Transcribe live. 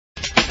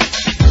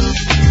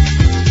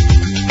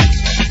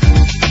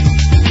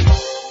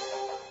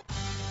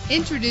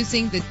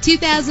Introducing the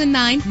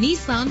 2009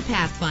 Nissan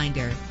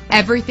Pathfinder.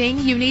 Everything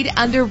you need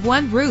under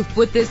one roof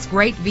with this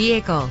great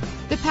vehicle.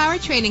 The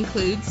powertrain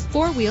includes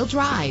four-wheel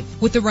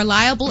drive with a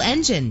reliable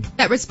engine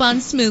that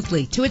responds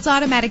smoothly to its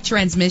automatic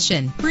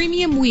transmission.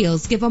 Premium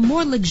wheels give a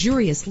more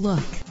luxurious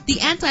look.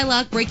 The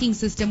anti-lock braking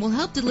system will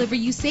help deliver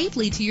you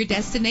safely to your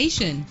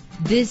destination.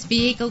 This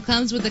vehicle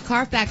comes with a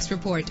Carfax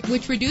report,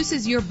 which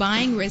reduces your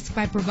buying risk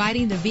by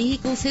providing the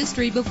vehicle's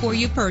history before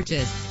you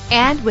purchase.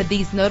 And with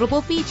these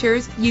notable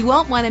features, you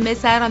won't want to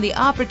miss out on the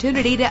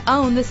opportunity to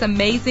own this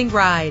amazing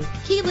ride.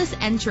 Keyless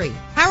entry,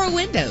 power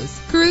windows,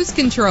 cruise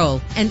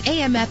control, and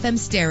AM/FM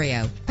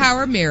stereo,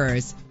 power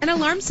mirrors, an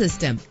alarm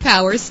system,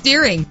 power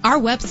steering. Our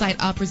website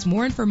offers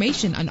more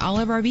information on all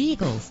of our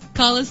vehicles.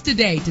 Call us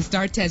today to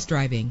start test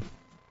driving.